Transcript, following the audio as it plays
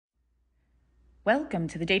Welcome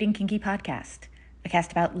to the Dating Kinky Podcast, a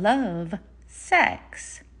cast about love,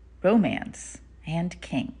 sex, romance, and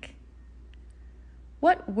kink.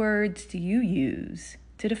 What words do you use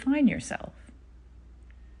to define yourself?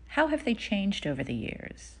 How have they changed over the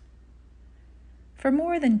years? For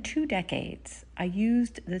more than 2 decades, I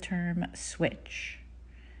used the term switch.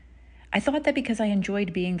 I thought that because I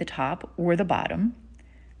enjoyed being the top or the bottom,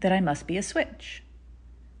 that I must be a switch.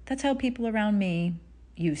 That's how people around me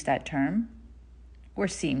use that term. Or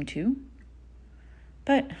seem to.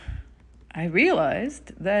 But I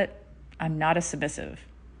realized that I'm not a submissive.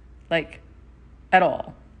 Like, at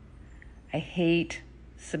all. I hate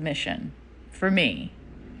submission. For me.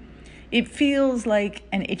 It feels like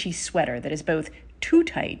an itchy sweater that is both too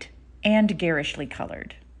tight and garishly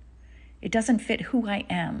colored. It doesn't fit who I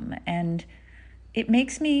am, and it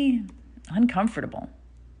makes me uncomfortable.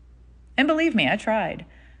 And believe me, I tried.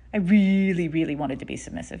 I really wanted to be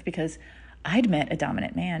submissive because I'd met a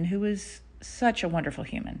dominant man who was such a wonderful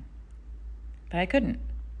human. But I couldn't.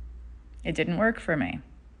 It didn't work for me.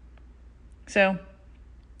 So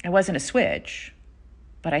I wasn't a switch,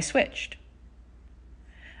 but I switched.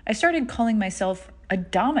 I started calling myself a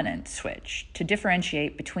dominant switch to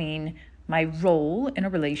differentiate between my role in a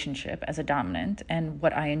relationship as a dominant and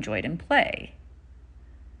what I enjoyed in play.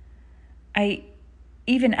 I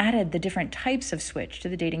even added the different types of switch to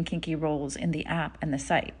the Dating Kinky roles in the app and the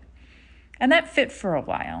site. And that fit for a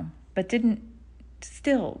while, but didn't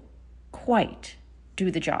still quite do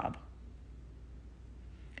the job.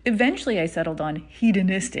 Eventually, I settled on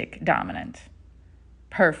hedonistic dominant.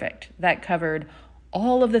 Perfect. That covered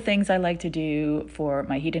all of the things I like to do for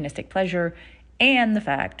my hedonistic pleasure and the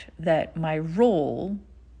fact that my role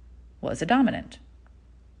was a dominant.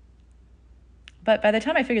 But by the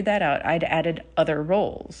time I figured that out, I'd added other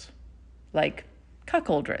roles, like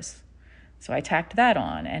cuckoldress. So I tacked that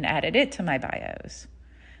on and added it to my bios.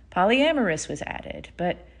 Polyamorous was added,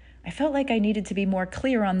 but I felt like I needed to be more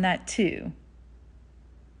clear on that too.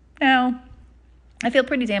 Now, I feel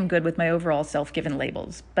pretty damn good with my overall self-given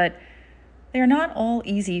labels, but they are not all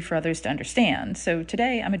easy for others to understand, so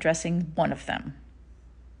today I'm addressing one of them.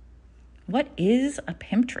 What is a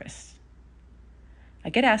pimptress? I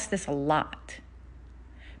get asked this a lot.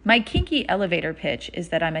 My kinky elevator pitch is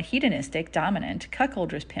that I'm a hedonistic, dominant,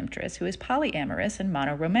 cuckoldress pimptress who is polyamorous and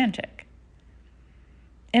monoromantic.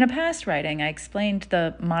 In a past writing, I explained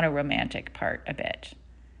the monoromantic part a bit.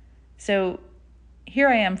 So here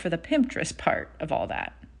I am for the pimptress part of all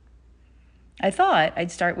that. I thought I'd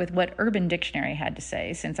start with what Urban Dictionary had to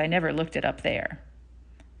say, since I never looked it up there.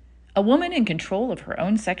 A woman in control of her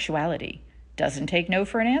own sexuality, doesn't take no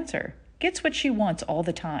for an answer, gets what she wants all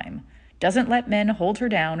the time, doesn't let men hold her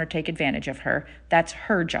down or take advantage of her. That's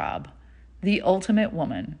her job. The ultimate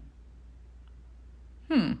woman.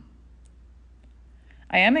 I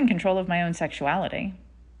am in control of my own sexuality.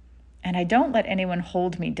 And I don't let anyone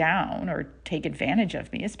hold me down or take advantage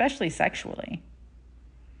of me, especially sexually.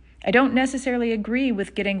 I don't necessarily agree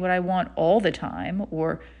with getting what I want all the time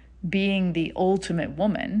or being the ultimate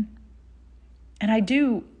woman. And I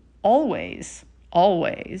do always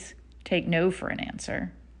take no for an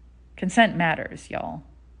answer. Consent matters, y'all.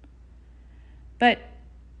 But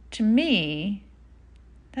to me,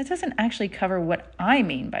 that doesn't actually cover what I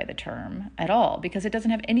mean by the term at all, because it doesn't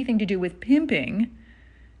have anything to do with pimping,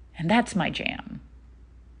 and that's my jam.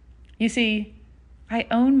 You see, I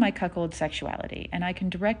own my cuckold sexuality, and I can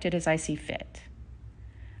direct it as I see fit.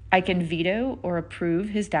 I can veto or approve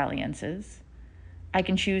his dalliances. I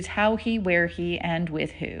can choose how he, where he, and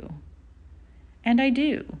with who. And I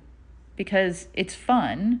do, because it's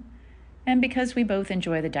fun, and because we both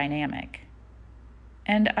enjoy the dynamic.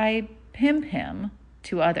 And I pimp him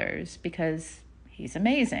to others because he's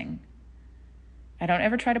amazing. I don't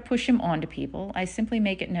ever try to push him onto people. I simply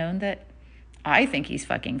make it known that I think he's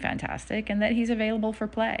fucking fantastic and that he's available for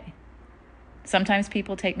play. Sometimes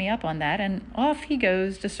people take me up on that, and off he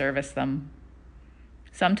goes to service them.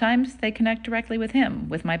 Sometimes they connect directly with him,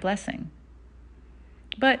 with my blessing.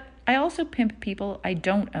 But I also pimp people I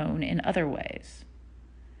don't own in other ways.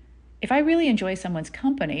 If I really enjoy someone's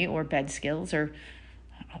company or bed skills or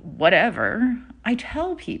whatever, I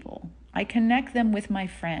tell people. I connect them with my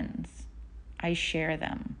friends. I share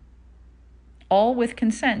them. All with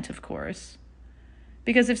consent, of course.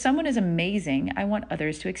 Because if someone is amazing, I want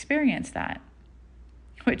others to experience that.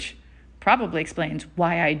 Which probably explains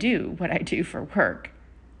why I do what I do for work.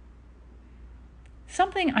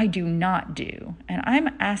 Something I do not do, and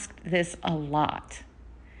I'm asked this a lot.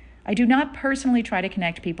 I do not personally try to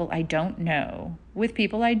connect people I don't know with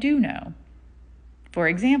people I do know. For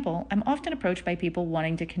example, I'm often approached by people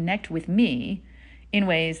wanting to connect with me in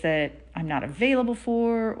ways that I'm not available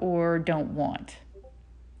for or don't want.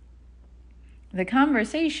 The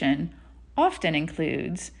conversation often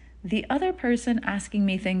includes the other person asking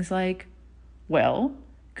me things like, well,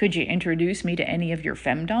 could you introduce me to any of your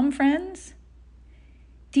femdom friends?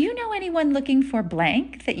 Do you know anyone looking for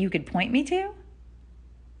blank that you could point me to?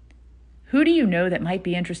 Who do you know that might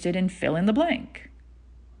be interested in fill in the blank?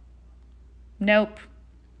 Nope,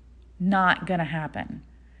 not gonna happen.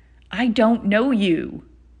 I don't know you.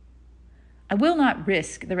 I will not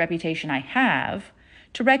risk the reputation I have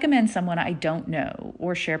to recommend someone I don't know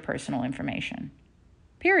or share personal information.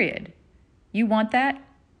 Period. You want that?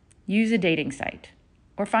 Use a dating site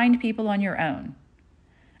or find people on your own.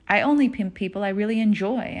 I only pimp people I really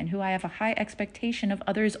enjoy and who I have a high expectation of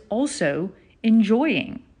others also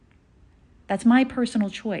enjoying. That's my personal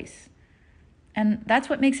choice. And that's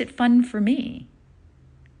what makes it fun for me.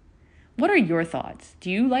 What are your thoughts?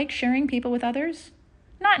 Do you like sharing people with others?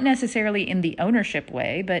 Not necessarily in the ownership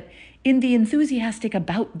way, but in the enthusiastic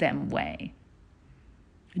about them way.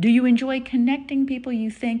 Do you enjoy connecting people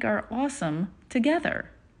you think are awesome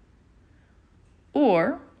together?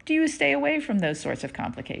 Or do you stay away from those sorts of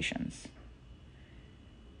complications?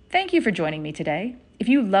 Thank you for joining me today. If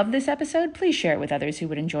you love this episode, please share it with others who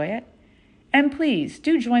would enjoy it. And please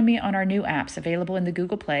do join me on our new apps available in the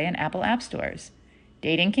Google Play and Apple App Stores.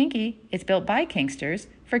 Dating Kinky, it's built by Kinksters,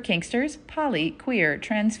 for Kinksters, poly, queer,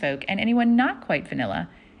 trans folk, and anyone not quite vanilla,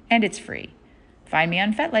 and it's free. Find me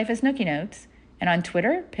on FetLife as Nookie Notes, and on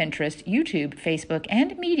Twitter, Pinterest, YouTube, Facebook,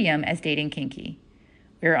 and Medium as Dating Kinky.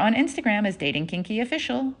 We're on Instagram as Dating Kinky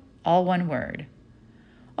Official, all one word.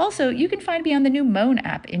 Also, you can find me on the new Moan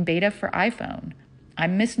app in beta for iPhone.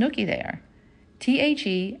 I'm Miss Nookie there.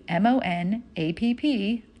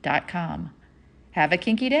 TheMonapp.com. Have a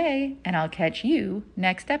kinky day, and I'll catch you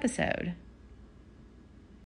next episode.